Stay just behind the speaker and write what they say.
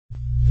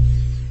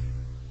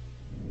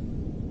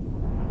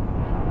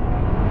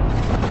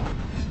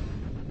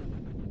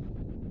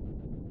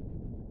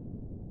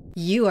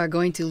You are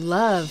going to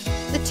love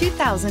the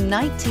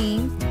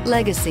 2019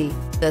 Legacy.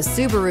 The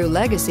Subaru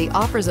Legacy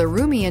offers a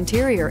roomy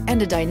interior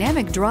and a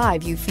dynamic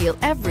drive you feel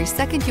every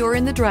second you're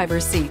in the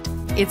driver's seat.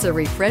 It's a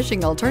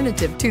refreshing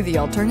alternative to the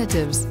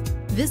alternatives.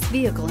 This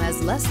vehicle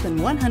has less than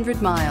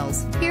 100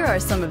 miles. Here are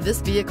some of this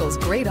vehicle's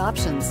great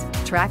options: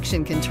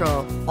 traction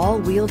control,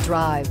 all-wheel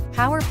drive,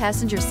 power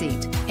passenger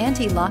seat,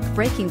 anti-lock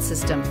braking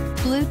system,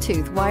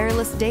 Bluetooth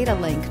wireless data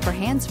link for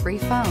hands-free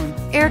phone,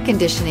 air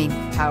conditioning,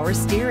 power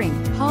steering,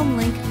 home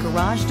link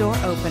garage door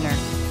opener,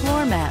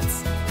 floor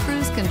mats,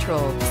 cruise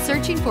control.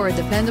 Searching for a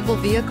dependable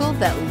vehicle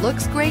that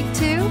looks great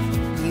too?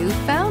 You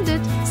found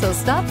it, so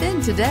stop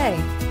in today.